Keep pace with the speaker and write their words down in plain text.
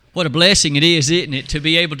What a blessing it is, isn't it, to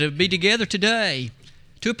be able to be together today,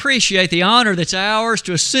 to appreciate the honor that's ours,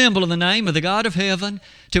 to assemble in the name of the God of heaven,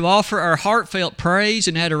 to offer our heartfelt praise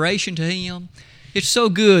and adoration to Him. It's so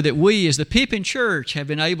good that we, as the Pippin Church, have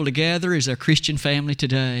been able to gather as a Christian family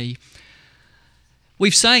today.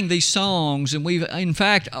 We've sang these songs, and we've, in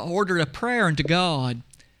fact, ordered a prayer unto God.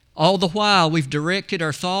 All the while, we've directed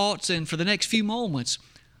our thoughts, and for the next few moments,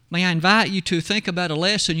 may I invite you to think about a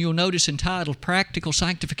lesson you'll notice entitled Practical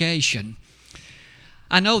Sanctification.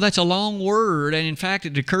 I know that's a long word, and in fact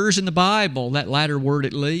it occurs in the Bible, that latter word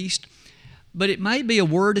at least, but it may be a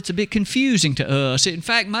word that's a bit confusing to us. It in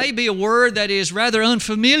fact may be a word that is rather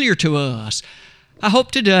unfamiliar to us. I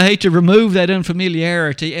hope today to remove that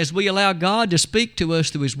unfamiliarity as we allow God to speak to us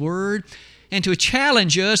through His Word and to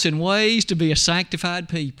challenge us in ways to be a sanctified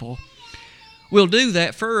people. We'll do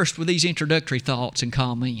that first with these introductory thoughts and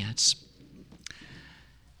comments.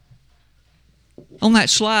 On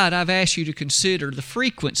that slide, I've asked you to consider the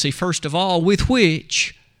frequency, first of all, with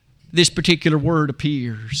which this particular word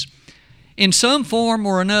appears. In some form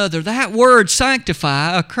or another, that word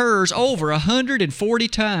sanctify occurs over 140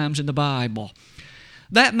 times in the Bible.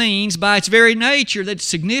 That means, by its very nature, that it's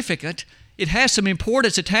significant. It has some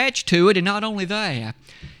importance attached to it, and not only that.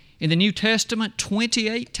 In the New Testament,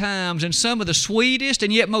 28 times, and some of the sweetest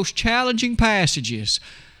and yet most challenging passages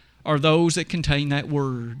are those that contain that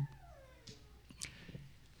word.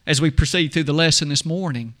 As we proceed through the lesson this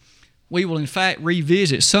morning, we will in fact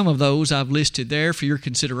revisit some of those I've listed there for your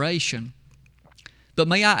consideration. But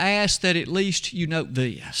may I ask that at least you note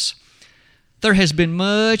this. There has been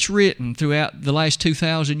much written throughout the last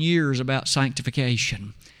 2,000 years about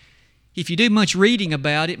sanctification. If you do much reading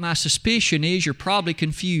about it, my suspicion is you're probably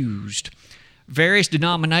confused. Various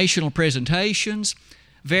denominational presentations,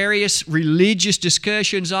 various religious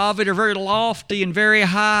discussions of it are very lofty and very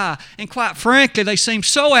high, and quite frankly, they seem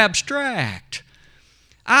so abstract.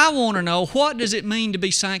 I want to know, what does it mean to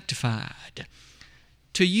be sanctified?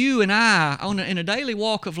 To you and I, in a daily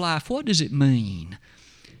walk of life, what does it mean?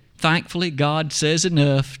 Thankfully, God says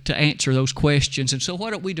enough to answer those questions, and so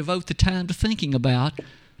why don't we devote the time to thinking about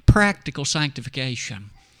practical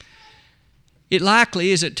sanctification. It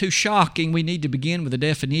likely isn't too shocking we need to begin with a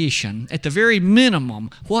definition. At the very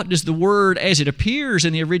minimum, what does the word as it appears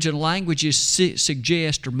in the original languages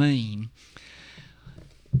suggest or mean?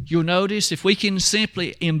 You'll notice if we can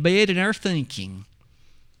simply embed in our thinking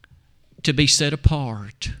to be set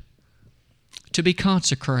apart, to be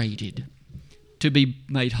consecrated, to be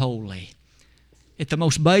made holy. At the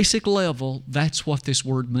most basic level, that's what this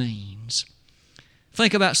word means.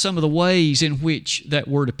 Think about some of the ways in which that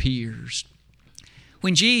word appears.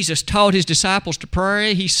 When Jesus taught His disciples to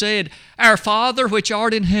pray, He said, "Our Father which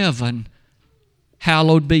art in heaven,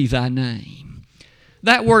 hallowed be Thy name."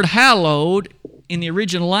 That word hallowed in the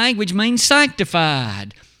original language means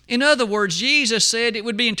sanctified. In other words, Jesus said it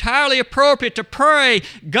would be entirely appropriate to pray,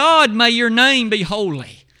 "God, may Your name be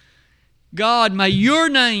holy. God, may Your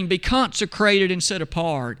name be consecrated and set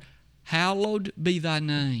apart. Hallowed be Thy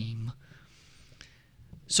name."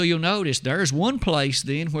 So you'll notice there's one place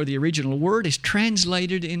then where the original word is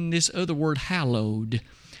translated in this other word, hallowed.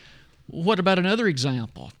 What about another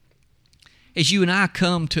example? As you and I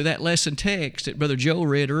come to that lesson text that Brother Joe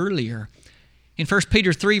read earlier, in 1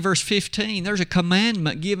 Peter 3, verse 15, there's a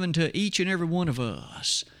commandment given to each and every one of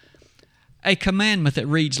us. A commandment that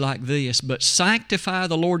reads like this, "But sanctify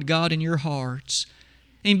the Lord God in your hearts,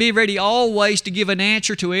 and be ready always to give an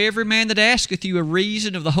answer to every man that asketh you a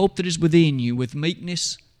reason of the hope that is within you, with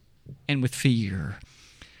meekness and with fear."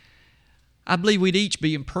 I believe we'd each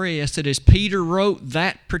be impressed that as Peter wrote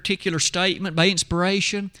that particular statement by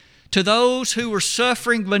inspiration, to those who were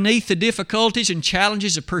suffering beneath the difficulties and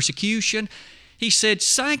challenges of persecution, he said,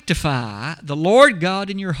 "Sanctify the Lord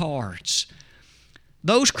God in your hearts."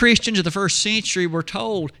 Those Christians of the first century were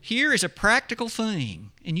told, here is a practical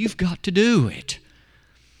thing, and you've got to do it.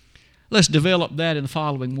 Let's develop that in the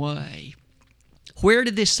following way. Where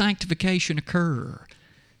did this sanctification occur?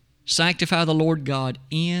 Sanctify the Lord God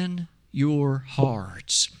in your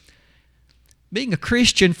hearts. Being a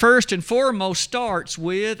Christian, first and foremost, starts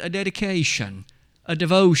with a dedication, a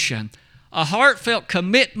devotion, a heartfelt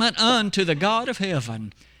commitment unto the God of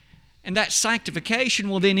heaven. And that sanctification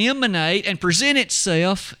will then emanate and present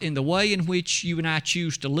itself in the way in which you and I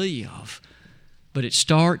choose to live. But it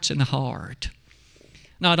starts in the heart.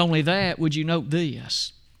 Not only that, would you note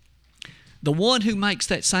this? The one who makes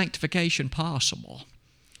that sanctification possible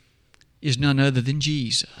is none other than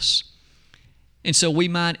Jesus. And so we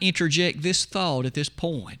might interject this thought at this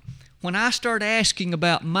point. when I start asking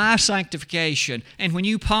about my sanctification, and when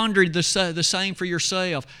you pondered the same for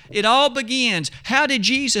yourself, it all begins, how did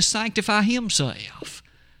Jesus sanctify Himself?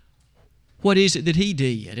 What is it that He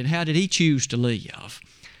did, and how did He choose to live?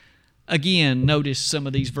 Again, notice some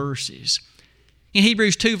of these verses. In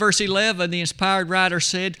Hebrews 2, verse 11, the inspired writer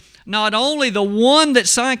said, not only the one that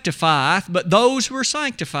sanctifieth, but those who are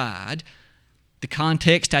sanctified. The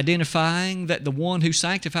context identifying that the one who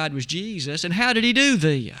sanctified was Jesus. And how did He do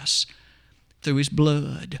this? Through His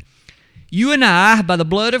blood. You and I, by the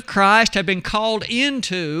blood of Christ, have been called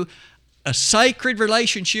into a sacred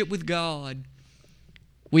relationship with God.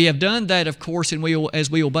 We have done that, of course,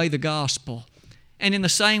 as we obey the gospel. And in the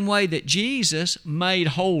same way that Jesus made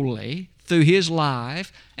holy through His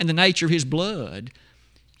life and the nature of His blood,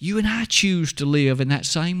 you and I choose to live in that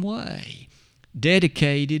same way,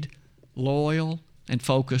 dedicated, loyal, and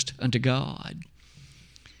focused unto God.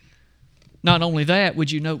 Not only that,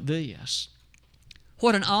 would you note this?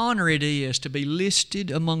 What an honor it is to be listed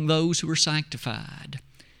among those who are sanctified.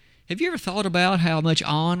 Have you ever thought about how much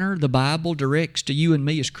honor the Bible directs to you and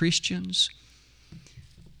me as Christians?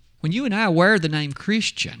 When you and I wear the name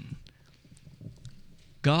Christian,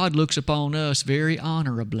 God looks upon us very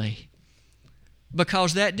honorably,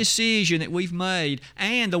 because that decision that we've made,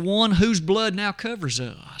 and the one whose blood now covers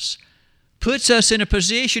us, puts us in a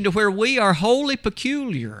position to where we are wholly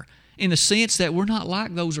peculiar in the sense that we're not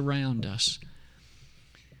like those around us.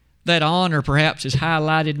 That honor perhaps is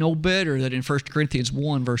highlighted no better than in 1 Corinthians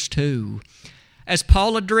 1, verse 2. As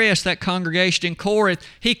Paul addressed that congregation in Corinth,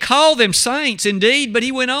 he called them saints indeed, but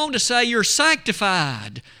he went on to say, you're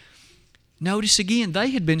sanctified. Notice again, they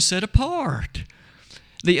had been set apart.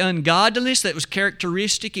 The ungodliness that was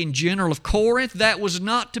characteristic in general of Corinth, that was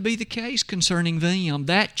not to be the case concerning them.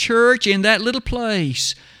 That church in that little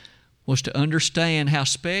place was to understand how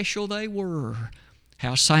special they were,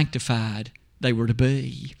 how sanctified they were to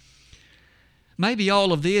be. Maybe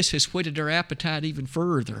all of this has whetted our appetite even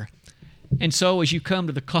further. And so as you come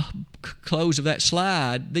to the close of that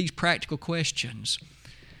slide, these practical questions.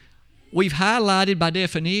 We've highlighted by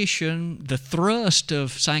definition the thrust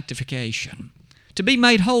of sanctification. To be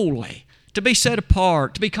made holy, to be set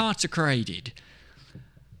apart, to be consecrated.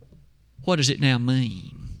 What does it now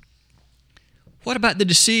mean? What about the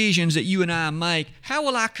decisions that you and I make? How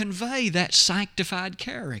will I convey that sanctified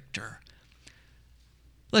character?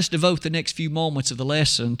 Let's devote the next few moments of the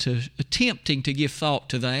lesson to attempting to give thought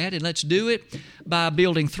to that, and let's do it by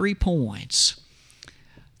building 3 points.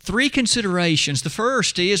 3 considerations. The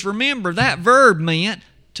first is, remember, that verb meant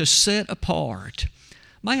to set apart.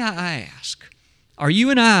 May I ask, are you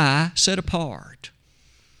and I set apart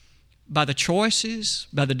by the choices,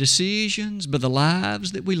 by the decisions, by the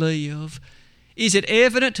lives that we live? Is it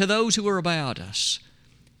evident to those who are about us?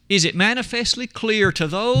 Is it manifestly clear to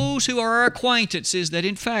those who are our acquaintances that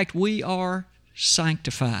in fact we are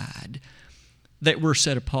sanctified, that we're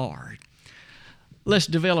set apart? Let's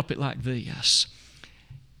develop it like this.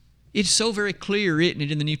 It's so very clear, isn't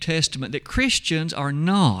it, in the New Testament that Christians are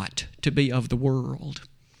not to be of the world.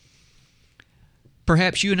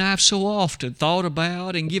 Perhaps you and I have so often thought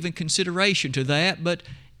about and given consideration to that, but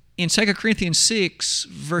in 2 Corinthians 6,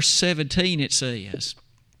 verse 17 it says,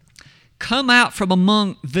 come out from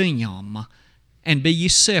among them, and be ye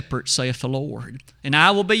separate, saith the Lord. And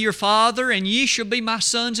I will be your father, and ye shall be my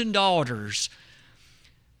sons and daughters.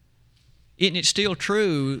 Isn't it still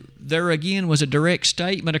true? There again was a direct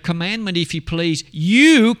statement, a commandment, if you please.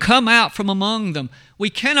 You come out from among them.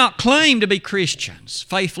 We cannot claim to be Christians,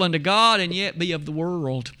 faithful unto God, and yet be of the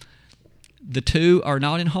world. The two are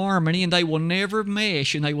not in harmony, and they will never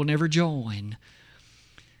mesh, and they will never join.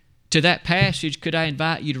 To that passage, could I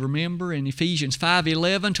invite you to remember in Ephesians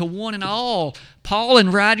 5:11, to one and all, Paul,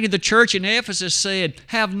 in writing to the church in Ephesus, said,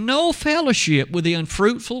 have no fellowship with the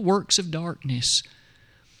unfruitful works of darkness.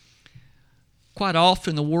 Quite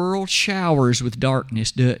often the world showers with darkness,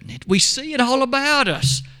 doesn't it? We see it all about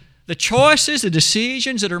us. The choices, the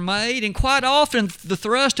decisions that are made, and quite often the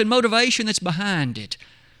thrust and motivation that's behind it.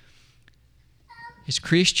 As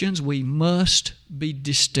Christians, we must be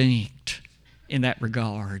distinct in that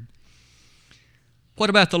regard. What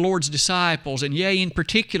about the Lord's disciples, and yea, in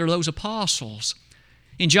particular, those apostles?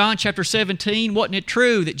 In John chapter 17, wasn't it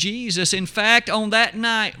true that Jesus, in fact, on that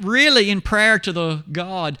night, really in prayer to the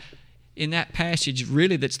God, in that passage,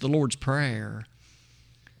 really that's the Lord's Prayer,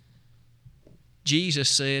 Jesus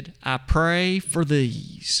said, I pray for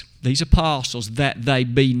these apostles, that they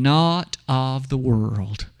be not of the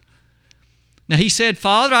world. Now he said,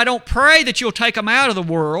 Father, I don't pray that you'll take them out of the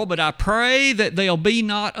world, but I pray that they'll be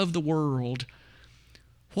not of the world.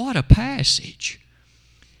 What a passage.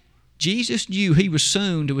 Jesus knew he was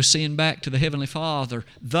soon to ascend back to the Heavenly Father.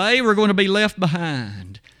 They were going to be left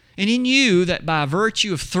behind. And he knew that by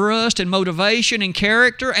virtue of thrust and motivation and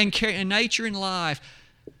character and nature in life,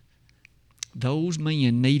 those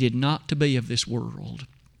men needed not to be of this world.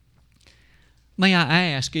 May I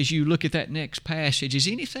ask, as you look at that next passage, is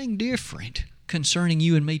anything different concerning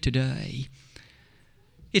you and me today?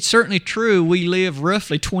 It's certainly true we live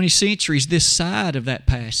roughly 20 centuries this side of that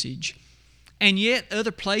passage. And yet,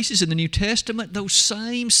 other places in the New Testament, those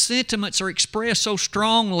same sentiments are expressed so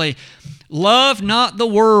strongly. Love not the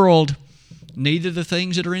world, neither the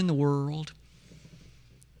things that are in the world.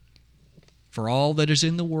 For all that is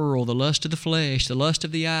in the world, the lust of the flesh, the lust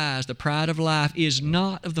of the eyes, the pride of life, is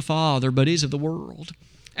not of the Father, but is of the world.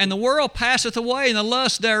 And the world passeth away, and the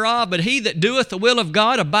lust thereof, but he that doeth the will of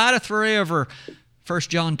God abideth forever. 1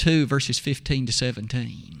 John 2, verses 15 to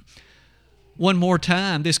 17. One more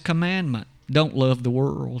time, this commandment. Don't love the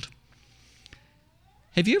world.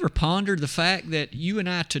 Have you ever pondered the fact that you and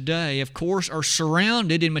I today, of course, are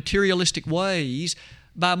surrounded in materialistic ways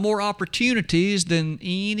by more opportunities than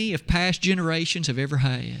any of past generations have ever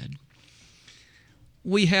had?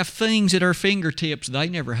 We have things at our fingertips they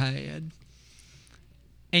never had.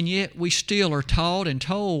 And yet we still are taught and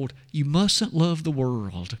told, you mustn't love the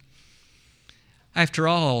world. After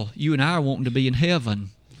all, you and I are wanting to be in heaven.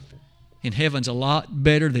 And heaven's a lot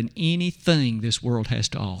better than anything this world has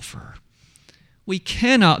to offer. We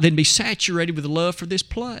cannot then be saturated with love for this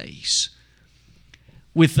place.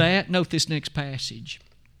 With that, note this next passage.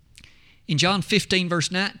 In John 15,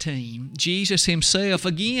 verse 19, Jesus himself,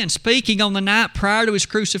 again speaking on the night prior to his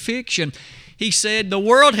crucifixion, he said, the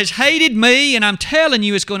world has hated me, and I'm telling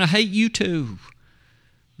you it's going to hate you too,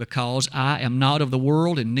 because I am not of the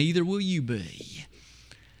world, and neither will you be.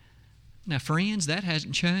 Now, friends, that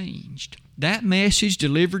hasn't changed. That message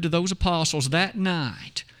delivered to those apostles that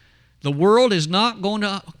night. The world is not going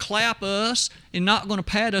to clap us and not going to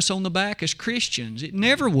pat us on the back as Christians. It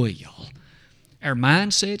never will. Our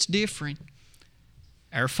mindset's different.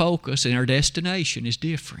 Our focus and our destination is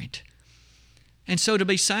different. And so to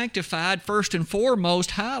be sanctified, first and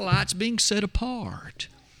foremost, highlights being set apart.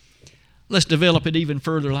 Let's develop it even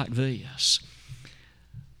further like this.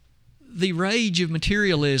 The rage of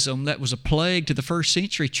materialism that was a plague to the first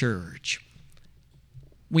century church,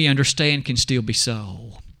 we understand can still be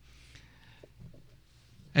so.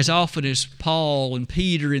 As often as Paul and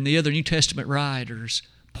Peter and the other New Testament writers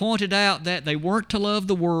pointed out that they weren't to love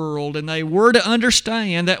the world and they were to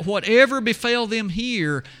understand that whatever befell them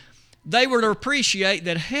here, they were to appreciate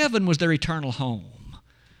that heaven was their eternal home.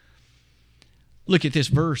 Look at this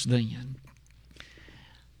verse then.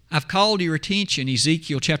 I've called your attention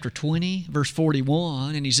Ezekiel chapter 20, verse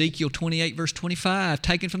 41, and Ezekiel 28, verse 25,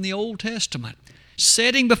 taken from the Old Testament,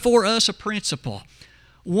 setting before us a principle.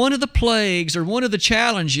 One of the plagues or one of the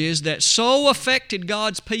challenges that so affected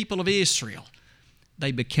God's people of Israel,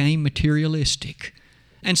 they became materialistic.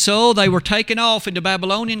 And so they were taken off into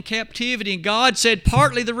Babylonian captivity, and God said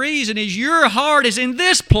partly the reason is your heart is in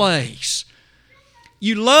this place.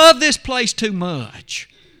 You love this place too much.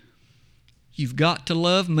 You've got to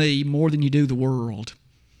love me more than you do the world.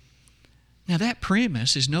 Now that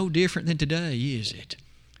premise is no different than today, is it?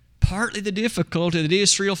 Partly the difficulty that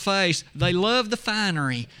Israel faced, they loved the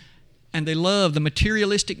finery and they loved the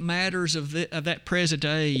materialistic matters of that present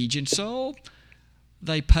age. And so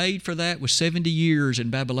they paid for that with 70 years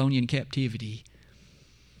in Babylonian captivity.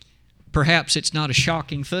 Perhaps it's not a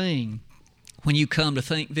shocking thing when you come to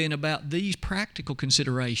think then about these practical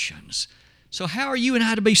considerations. So how are you and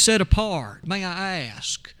I to be set apart, may I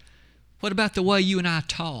ask? What about the way you and I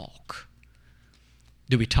talk?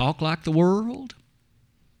 Do we talk like the world?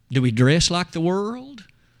 Do we dress like the world?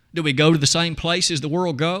 Do we go to the same places the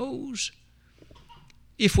world goes?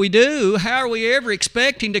 If we do, how are we ever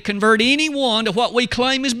expecting to convert anyone to what we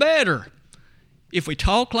claim is better? If we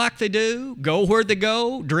talk like they do, go where they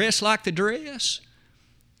go, dress like they dress,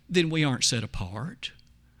 then we aren't set apart.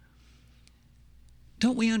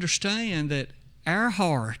 Don't we understand that our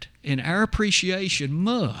heart and our appreciation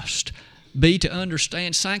must be to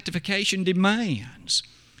understand sanctification demands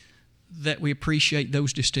that we appreciate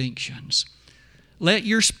those distinctions? Let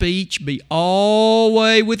your speech be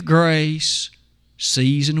always with grace,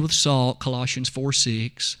 seasoned with salt, Colossians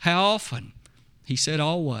 4:6. How often? He said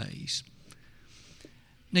always.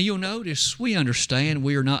 Now you'll notice we understand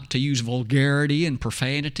we are not to use vulgarity and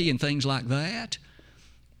profanity and things like that.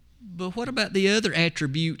 But what about the other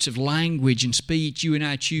attributes of language and speech you and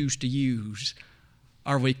I choose to use?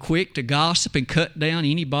 Are we quick to gossip and cut down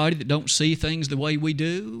anybody that don't see things the way we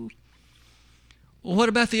do? Well, what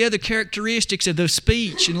about the other characteristics of the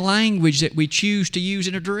speech and language that we choose to use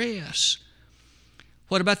in a dress?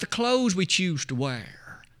 What about the clothes we choose to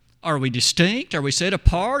wear? Are we distinct? Are we set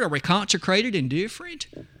apart? Are we consecrated and different?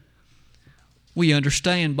 We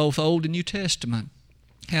understand both Old and New Testament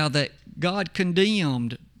how that God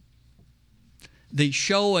condemned the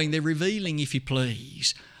showing, the revealing, if you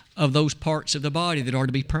please, of those parts of the body that are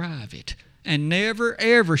to be private. And never,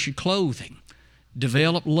 ever should clothing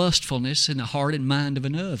develop lustfulness in the heart and mind of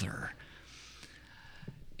another.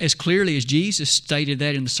 As clearly as Jesus stated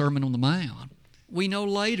that in the Sermon on the Mount. We know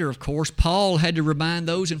later, of course, Paul had to remind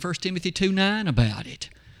those in 1 Timothy 2:9 about it.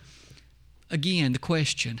 Again, the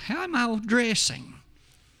question, how am I dressing?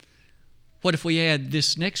 What if we add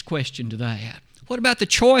this next question to that? What about the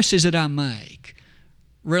choices that I make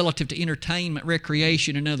relative to entertainment,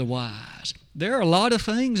 recreation, and otherwise? There are a lot of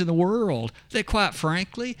things in the world that, quite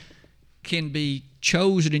frankly, can be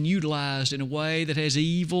chosen and utilized in a way that has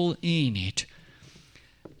evil in it.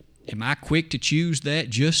 Am I quick to choose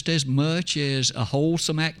that just as much as a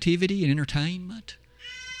wholesome activity and entertainment?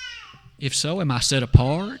 If so, am I set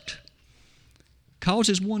apart?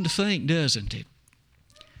 Causes one to think, doesn't it?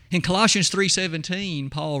 In Colossians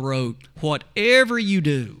 3:17, Paul wrote, "Whatever you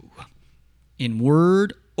do, in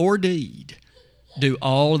word or deed, do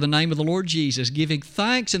all in the name of the Lord Jesus, giving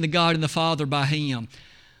thanks in the God and the Father by Him."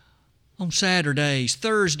 On Saturdays,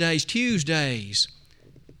 Thursdays, Tuesdays,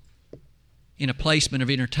 in a placement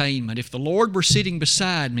of entertainment, if the Lord were sitting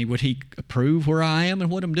beside me, would He approve where I am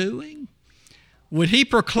and what I'm doing? Would He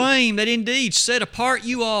proclaim that indeed set apart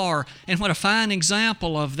you are, and what a fine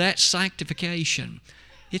example of that sanctification?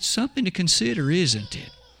 It's something to consider, isn't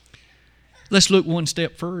it? Let's look one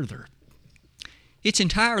step further. It's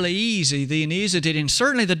entirely easy then, isn't it? And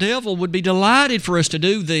certainly the devil would be delighted for us to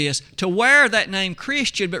do this, to wear that name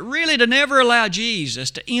Christian, but really to never allow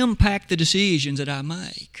Jesus to impact the decisions that I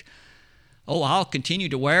make. Oh, I'll continue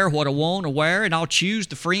to wear what I want to wear, and I'll choose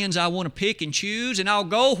the friends I want to pick and choose, and I'll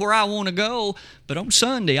go where I want to go, but on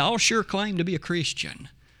Sunday I'll sure claim to be a Christian.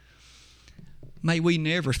 May we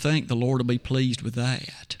never think the Lord will be pleased with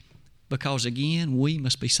that, because again, we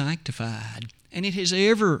must be sanctified. And it has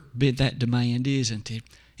ever been that demand, isn't it?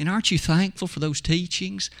 And aren't you thankful for those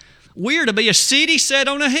teachings? We're to be a city set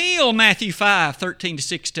on a hill, Matthew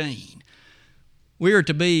 5:13-16. We're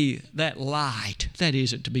to be that light that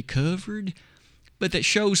isn't to be covered, but that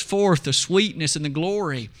shows forth the sweetness and the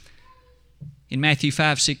glory. In Matthew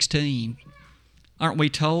 5:16, aren't we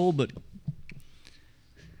told, but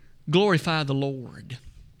glorify the Lord,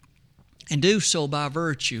 and do so by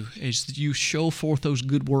virtue as you show forth those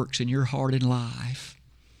good works in your heart and life.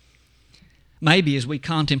 Maybe as we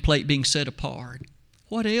contemplate being set apart,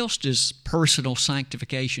 what else does personal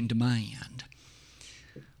sanctification demand?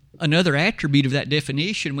 Another attribute of that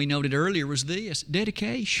definition we noted earlier was this: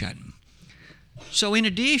 dedication. So in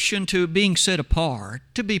addition to being set apart,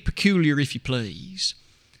 to be peculiar if you please,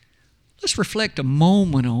 let's reflect a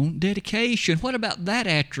moment on dedication. What about that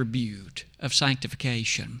attribute of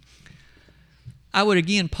sanctification? I would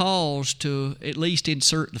again pause to at least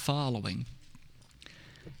insert the following.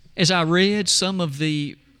 As I read some of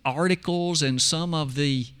the articles and some of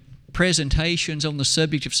the presentations on the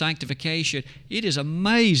subject of sanctification, it is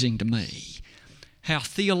amazing to me how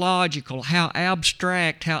theological, how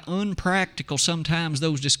abstract, how unpractical sometimes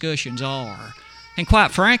those discussions are. And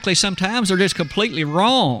quite frankly, sometimes they're just completely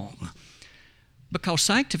wrong. Because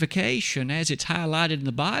sanctification, as it's highlighted in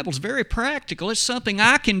the Bible, is very practical. It's something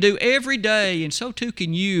I can do every day, and so too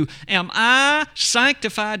can you. Am I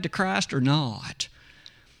sanctified to Christ or not?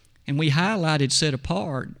 And we highlighted set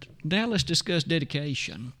apart. Now let's discuss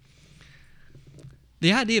dedication.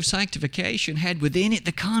 The idea of sanctification had within it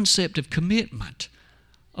the concept of commitment,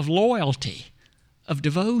 of loyalty, of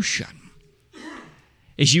devotion.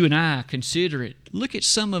 As you and I consider it, look at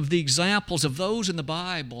some of the examples of those in the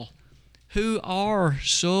Bible who are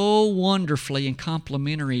so wonderfully and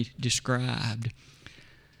complimentary described.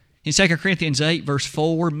 In 2 Corinthians 8, verse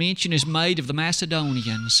 4, mention is made of the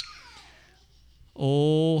Macedonians.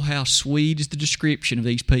 Oh, how sweet is the description of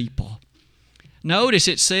these people. Notice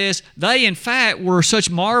it says, they in fact were such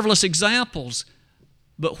marvelous examples.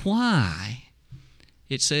 But why?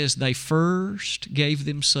 It says they first gave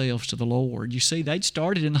themselves to the Lord. You see, they'd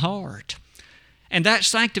started in the heart. And that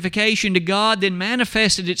sanctification to God then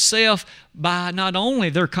manifested itself by not only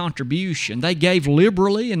their contribution, they gave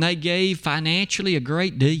liberally and they gave financially a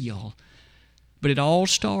great deal, but it all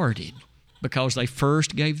started because they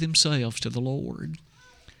first gave themselves to the Lord.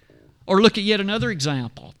 Or look at yet another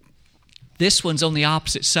example. This one's on the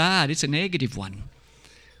opposite side. It's a negative one.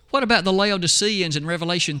 What about the Laodiceans in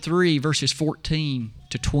Revelation 3, verses 14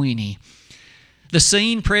 to 20? The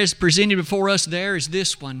scene presented before us there is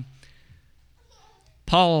this one.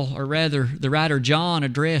 Paul, or rather the writer John,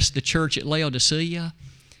 addressed the church at Laodicea.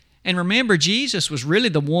 And remember, Jesus was really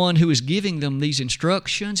the one who was giving them these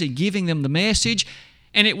instructions and giving them the message.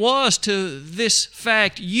 And it was to this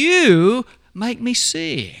fact, you make me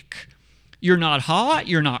sick. You're not hot,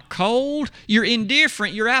 you're not cold, you're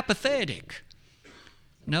indifferent, you're apathetic.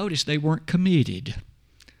 Notice they weren't committed.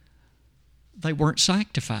 They weren't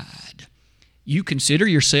sanctified. You consider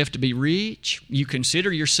yourself to be rich, you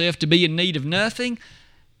consider yourself to be in need of nothing,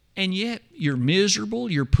 and yet you're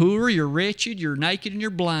miserable, you're poor, you're wretched, you're naked, and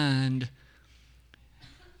you're blind.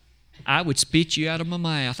 I would spit you out of my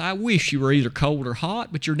mouth. I wish you were either cold or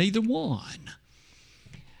hot, but you're neither one.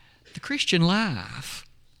 The Christian life,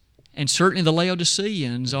 and certainly the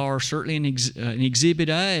Laodiceans, are certainly an exhibit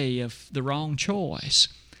A of the wrong choice,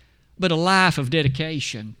 but a life of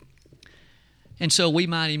dedication. And so we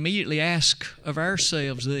might immediately ask of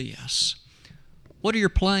ourselves this: what are your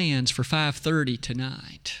plans for 5:30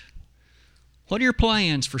 tonight? What are your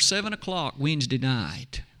plans for 7 o'clock Wednesday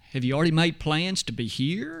night? Have you already made plans to be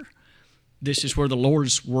here? This is where the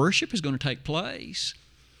Lord's worship is going to take place.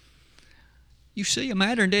 You see, a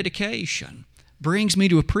matter of dedication brings me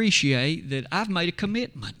to appreciate that I've made a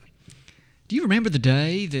commitment. Do you remember the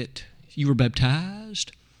day that you were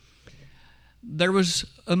baptized? There was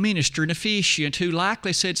a minister, an officiant, who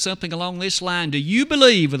likely said something along this line: do you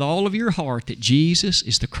believe with all of your heart that Jesus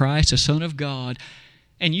is the Christ, the Son of God?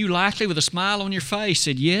 And you likely, with a smile on your face,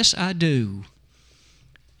 said, yes, I do.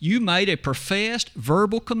 You made a professed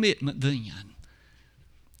verbal commitment then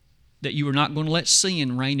that you were not going to let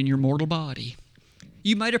sin reign in your mortal body.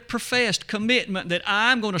 You made a professed commitment that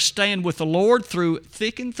I'm going to stand with the Lord through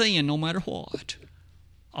thick and thin, no matter what,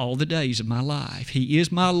 all the days of my life. He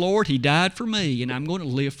is my Lord. He died for me, and I'm going to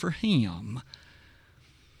live for Him.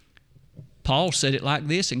 Paul said it like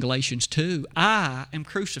this in Galatians 2, I am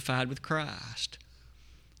crucified with Christ.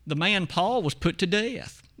 The man Paul was put to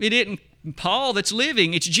death. It isn't Paul that's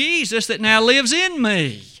living, it's Jesus that now lives in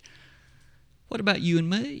me. What about you and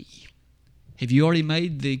me? Have you already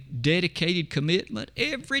made the dedicated commitment?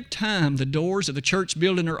 Every time the doors of the church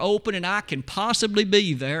building are open and I can possibly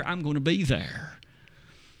be there, I'm going to be there.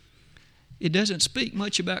 It doesn't speak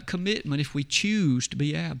much about commitment if we choose to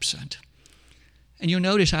be absent. And you'll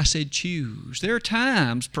notice I said choose. There are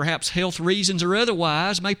times, perhaps health reasons or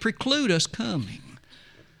otherwise, may preclude us coming.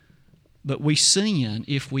 But we sin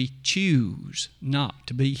if we choose not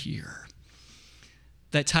to be here.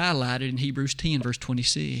 That's highlighted in Hebrews 10, verse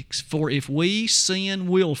 26. For if we sin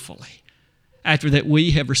willfully, after that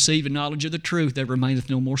we have received a knowledge of the truth, there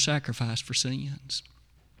remaineth no more sacrifice for sins.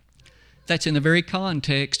 That's in the very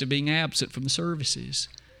context of being absent from the services.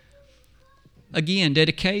 Again,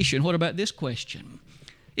 dedication. What about this question?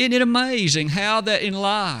 Isn't it amazing how that in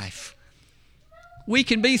life we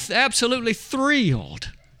can be absolutely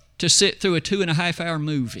thrilled to sit through a 2.5-hour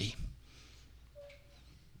movie,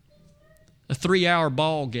 a 3-hour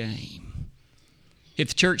ball game. If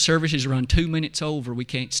the church services run 2 minutes over, we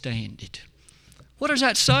can't stand it. What does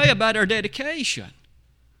that say about our dedication?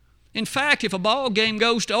 In fact, if a ball game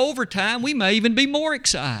goes to overtime, we may even be more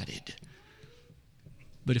excited.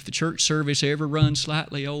 But if the church service ever runs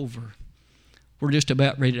slightly over, we're just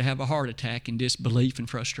about ready to have a heart attack in disbelief and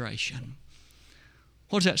frustration.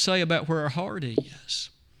 What does that say about where our heart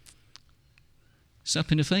is?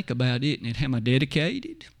 Something to think about, isn't it? Am I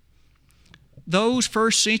dedicated? Those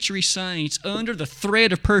first century saints, under the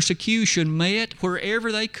threat of persecution, met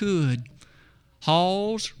wherever they could.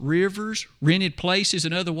 Halls, rivers, rented places,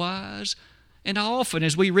 and otherwise. And often,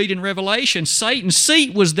 as we read in Revelation, Satan's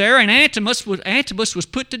seat was there and Antipas was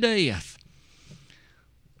put to death.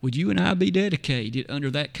 Would you and I be dedicated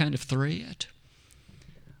under that kind of threat?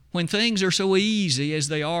 When things are so easy as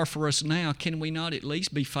they are for us now, can we not at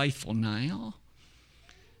least be faithful now?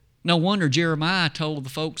 No wonder Jeremiah told the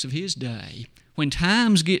folks of his day, when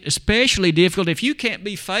times get especially difficult, if you can't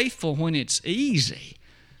be faithful when it's easy,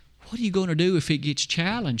 what are you going to do if it gets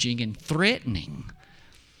challenging and threatening?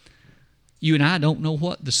 You and I don't know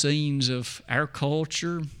what the scenes of our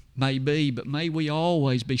culture may be, but may we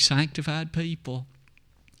always be sanctified people.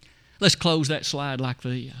 Let's close that slide like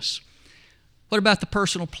this. What about the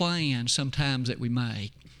personal plans sometimes that we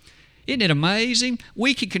make? Isn't it amazing?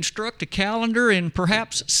 We can construct a calendar and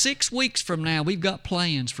perhaps 6 weeks from now we've got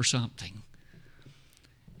plans for something.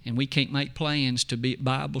 And we can't make plans to be at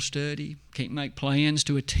Bible study, can't make plans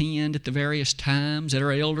to attend at the various times that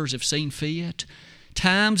our elders have seen fit,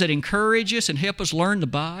 times that encourage us and help us learn the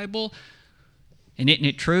Bible. And isn't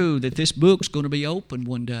it true that this book's going to be opened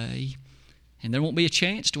one day and there won't be a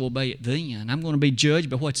chance to obey it then? I'm going to be judged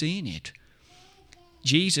by what's in it.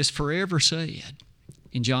 Jesus forever said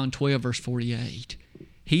in John 12, verse 48,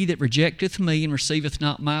 He that rejecteth me and receiveth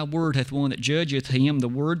not my word hath one that judgeth him, the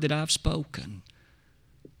word that I've spoken.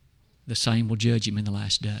 The same will judge him in the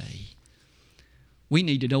last day. We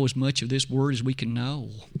need to know as much of this word as we can know.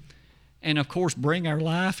 And of course, bring our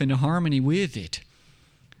life into harmony with it.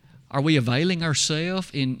 Are we availing ourselves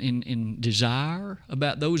in desire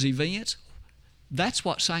about those events? That's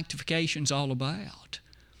what sanctification's all about.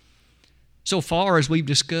 So far as we've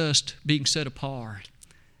discussed being set apart,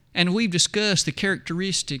 and we've discussed the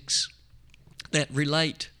characteristics that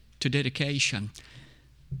relate to dedication,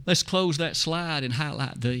 let's close that slide and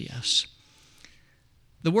highlight this.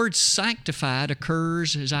 The word sanctified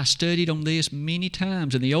occurs, as I studied on this many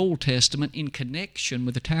times in the Old Testament, in connection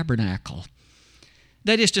with the tabernacle.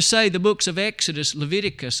 That is to say, the books of Exodus,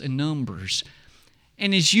 Leviticus, and Numbers.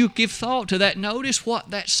 And as you give thought to that, notice what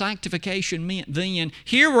that sanctification meant then.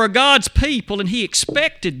 Here were God's people, and He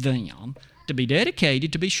expected them to be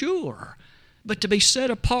dedicated, to be sure, but to be set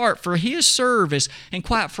apart for His service. And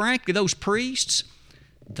quite frankly, those priests,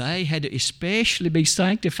 they had to especially be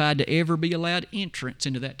sanctified to ever be allowed entrance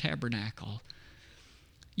into that tabernacle.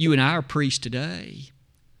 You and I are priests today.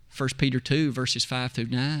 1 Peter 2, verses 5 through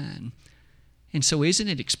 9. And so isn't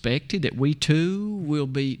it expected that we too will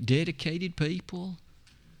be dedicated people?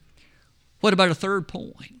 What about a third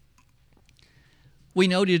point? We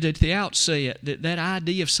noted at the outset that that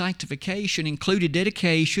idea of sanctification included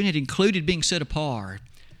dedication, it included being set apart,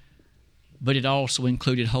 but it also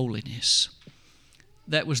included holiness.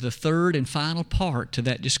 That was the third and final part to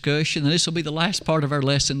that discussion, and this will be the last part of our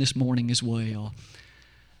lesson this morning as well.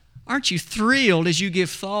 Aren't you thrilled as you give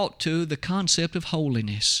thought to the concept of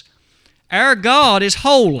holiness? Our God is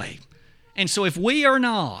holy, and so if we are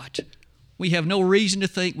not, we have no reason to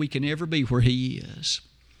think we can ever be where He is.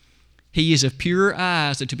 He is of purer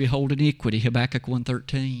eyes than to behold iniquity, Habakkuk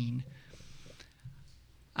 1:13.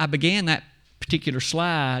 I began that particular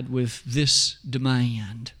slide with this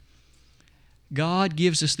demand. God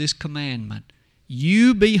gives us this commandment,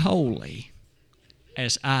 you be holy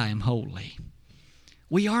as I am holy.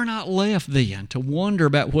 We are not left then to wonder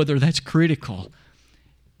about whether that's critical.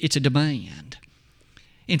 It's a demand.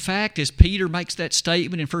 In fact, as Peter makes that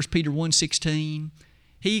statement in 1 Peter 1:16,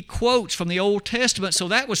 he quotes from the Old Testament, so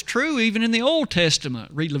that was true even in the Old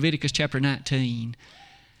Testament. Read Leviticus chapter 19.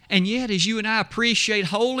 And yet, as you and I appreciate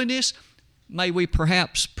holiness, may we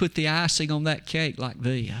perhaps put the icing on that cake like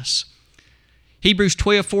this. Hebrews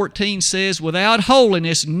 12:14 says, without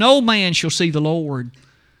holiness no man shall see the Lord.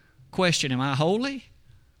 Question, am I holy?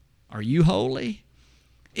 Are you holy?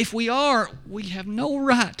 If we are, we have no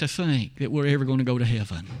right to think that we're ever going to go to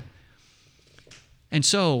heaven. And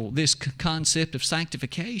so this concept of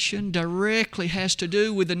sanctification directly has to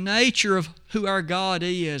do with the nature of who our God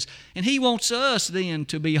is. And He wants us then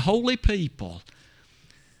to be holy people.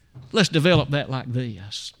 Let's develop that like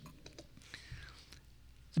this.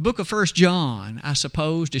 The book of 1 John, I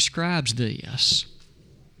suppose, describes this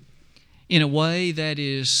in a way that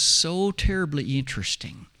is so terribly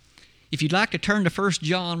interesting. If you'd like to turn to 1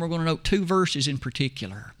 John, we're going to note two verses in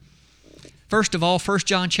particular. First of all, 1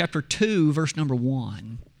 John chapter 2, verse number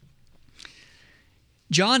 1.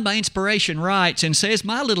 John, by inspiration, writes and says,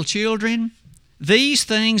 my little children, these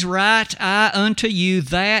things write I unto you,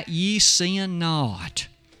 that ye sin not.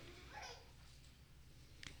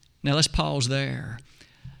 Now let's pause there.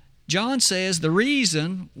 John says the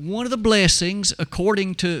reason, one of the blessings,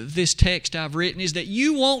 according to this text I've written, is that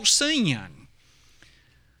you won't sin.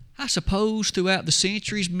 I suppose throughout the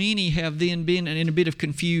centuries, many have then been in a bit of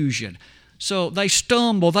confusion. So they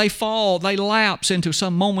stumble, they fall, they lapse into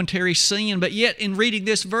some momentary sin. But yet in reading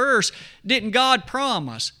this verse, didn't God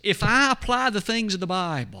promise, if I apply the things of the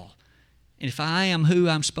Bible, and if I am who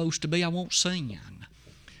I'm supposed to be, I won't sin?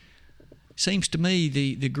 Seems to me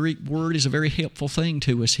the Greek word is a very helpful thing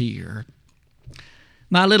to us here.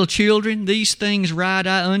 My little children, these things write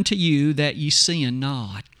I unto you, that ye sin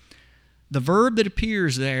not. The verb that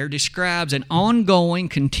appears there describes an ongoing,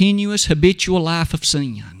 continuous, habitual life of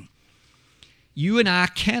sin. You and I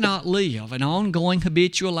cannot live an ongoing,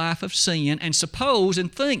 habitual life of sin and suppose and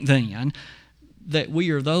think then that we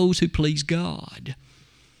are those who please God.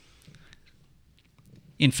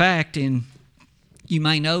 In fact, you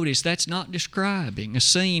may notice that's not describing a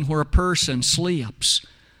scene where a person slips,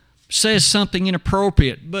 says something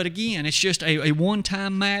inappropriate, but again, it's just a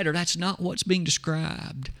one-time matter. That's not what's being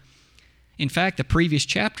described. In fact, the previous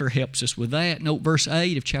chapter helps us with that. Note verse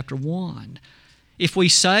 8 of chapter 1. If we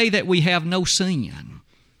say that we have no sin,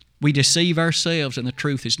 we deceive ourselves and the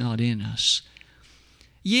truth is not in us.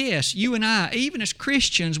 Yes, you and I, even as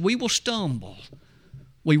Christians, we will stumble.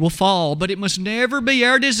 we will fall, but it must never be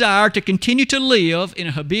our desire to continue to live in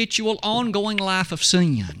a habitual, ongoing life of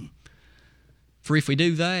sin. For if we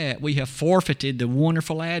do that, we have forfeited the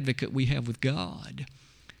wonderful advocate we have with God.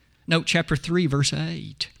 Note chapter 3, verse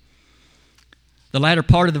 8. The latter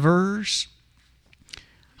part of the verse,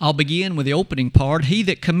 I'll begin with the opening part. He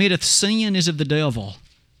that committeth sin is of the devil,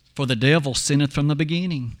 for the devil sinneth from the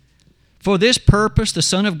beginning. For this purpose the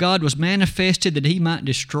Son of God was manifested, that He might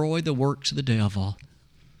destroy the works of the devil.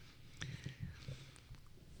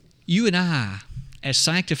 You and I, as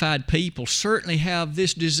sanctified people, certainly have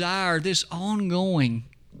this desire, this ongoing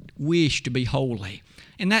wish to be holy.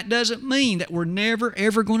 And that doesn't mean that we're never,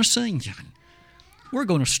 ever going to sin. We're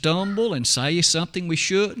going to stumble and say something we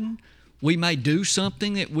shouldn't. We may do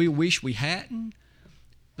something that we wish we hadn't.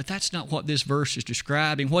 But that's not what this verse is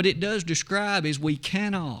describing. What it does describe is we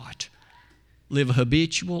cannot live a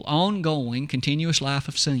habitual, ongoing, continuous life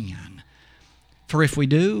of sin. For if we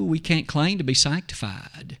do, we can't claim to be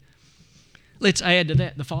sanctified. Let's add to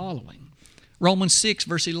that the following. Romans 6,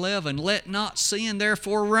 verse 11, let not sin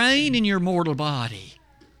therefore reign in your mortal body.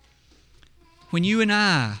 When you and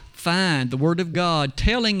I find the Word of God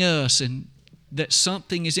telling us that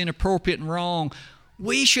something is inappropriate and wrong,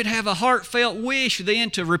 we should have a heartfelt wish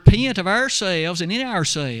then to repent of ourselves and in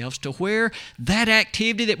ourselves to where that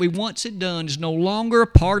activity that we once had done is no longer a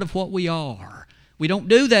part of what we are. We don't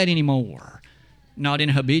do that anymore, not in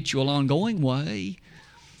a habitual, ongoing way.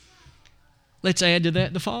 Let's add to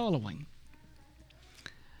that the following.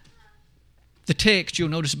 The text you'll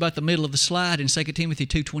notice about the middle of the slide in 2 Timothy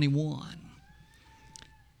 2:21.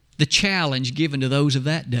 The challenge given to those of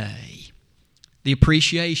that day. The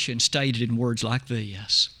appreciation stated in words like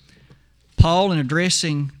this. Paul, in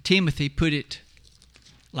addressing Timothy, put it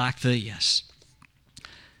like this.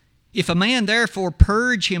 If a man therefore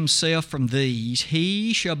purge himself from these,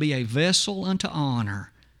 he shall be a vessel unto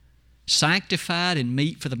honor, sanctified and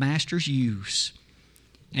meet for the master's use,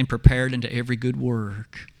 and prepared unto every good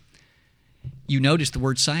work. You notice the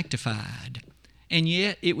word sanctified. And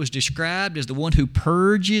yet it was described as the one who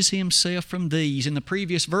purges himself from these. In the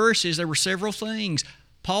previous verses, there were several things.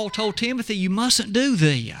 Paul told Timothy, you mustn't do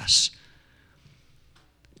this.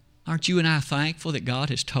 Aren't you and I thankful that God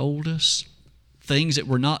has told us things that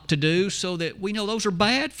we're not to do so that we know those are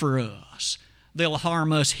bad for us? They'll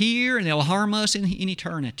harm us here and they'll harm us in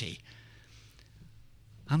eternity.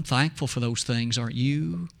 I'm thankful for those things, aren't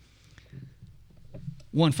you?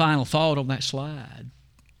 One final thought on that slide.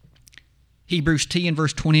 Hebrews 10,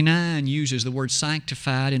 verse 29 uses the word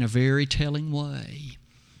sanctified in a very telling way.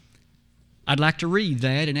 I'd like to read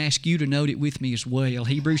that and ask you to note it with me as well.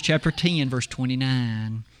 Hebrews chapter 10, verse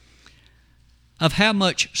 29. Of how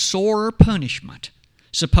much sorer punishment,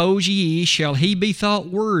 suppose ye, shall he be thought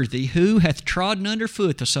worthy, who hath trodden under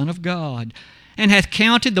foot the Son of God, and hath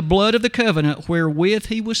counted the blood of the covenant wherewith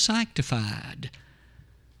he was sanctified,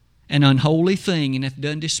 an unholy thing, and hath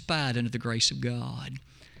done despite unto the grace of God.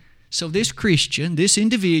 So this Christian, this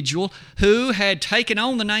individual who had taken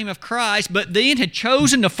on the name of Christ but then had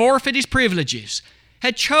chosen to forfeit his privileges,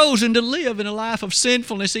 had chosen to live in a life of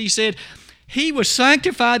sinfulness, he said he was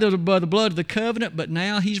sanctified by the blood of the covenant, but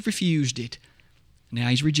now he's refused it. Now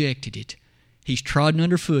he's rejected it. He's trodden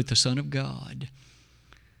underfoot the Son of God.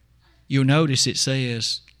 You'll notice it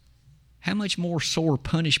says, how much more sore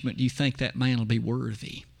punishment do you think that man will be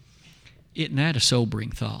worthy? Isn't that a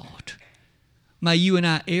sobering thought? May you and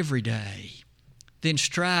I every day then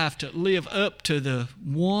strive to live up to the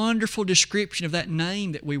wonderful description of that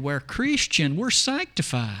name that we wear. Christian, we're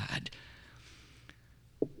sanctified.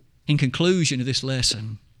 In conclusion of this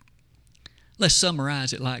lesson, let's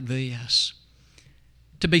summarize it like this.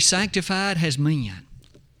 To be sanctified has meant,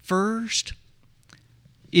 first,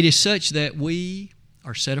 it is such that we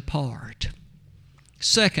are set apart.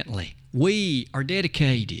 Secondly, we are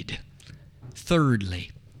dedicated.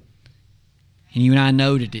 Thirdly, and you and I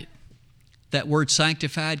noted it, that word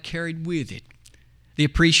sanctified carried with it the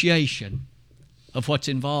appreciation of what's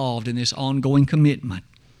involved in this ongoing commitment,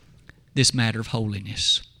 this matter of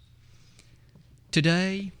holiness.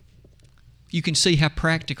 Today, you can see how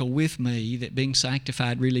practical with me that being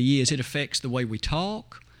sanctified really is. It affects the way we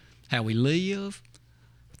talk, how we live,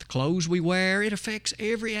 the clothes we wear. It affects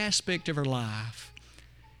every aspect of our life.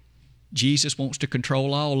 Jesus wants to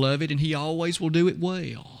control all of it, and He always will do it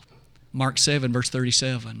well. Mark 7, verse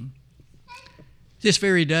 37. This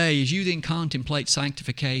very day, as you then contemplate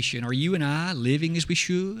sanctification, are you and I living as we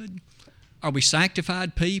should? Are we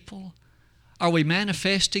sanctified people? Are we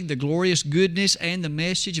manifesting the glorious goodness and the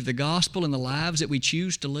message of the gospel in the lives that we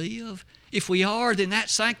choose to live? If we are, then that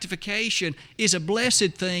sanctification is a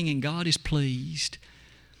blessed thing and God is pleased.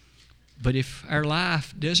 But if our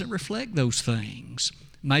life doesn't reflect those things,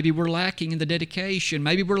 maybe we're lacking in the dedication,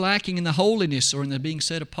 maybe we're lacking in the holiness or in the being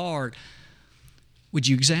set apart, would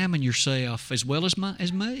you examine yourself as well as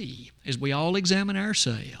me, as we all examine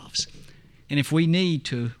ourselves? And if we need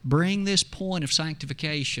to bring this point of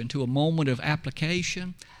sanctification to a moment of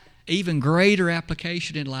application, even greater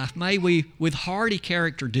application in life, may we with hearty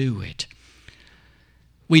character do it.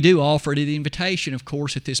 We do offer the invitation, of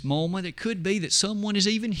course, at this moment. It could be that someone is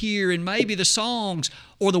even here, and maybe the songs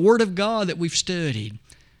or the Word of God that we've studied,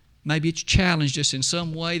 maybe it's challenged us in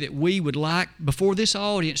some way that we would like before this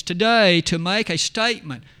audience today to make a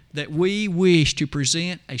statement that we wish to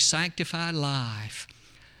present a sanctified life.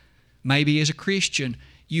 Maybe as a Christian,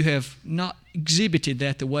 you have not exhibited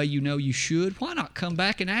that the way you know you should. Why not come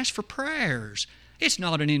back and ask for prayers? It's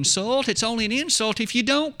not an insult. It's only an insult if you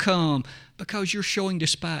don't come because you're showing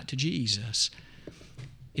despite to Jesus.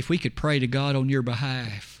 If we could pray to God on your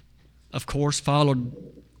behalf, of course,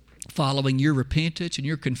 following your repentance and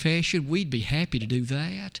your confession, we'd be happy to do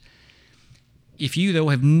that. If you, though,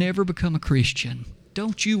 have never become a Christian,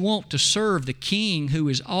 don't you want to serve the King who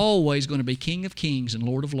is always going to be King of Kings and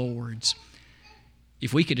Lord of Lords?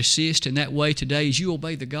 If we could assist in that way today as you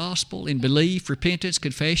obey the gospel in belief, repentance,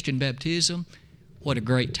 confession, and baptism, what a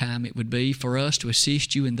great time it would be for us to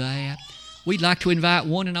assist you in that. We'd like to invite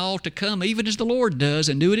one and all to come, even as the Lord does,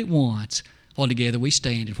 and do it at once, while together we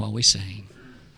stand and while we sing.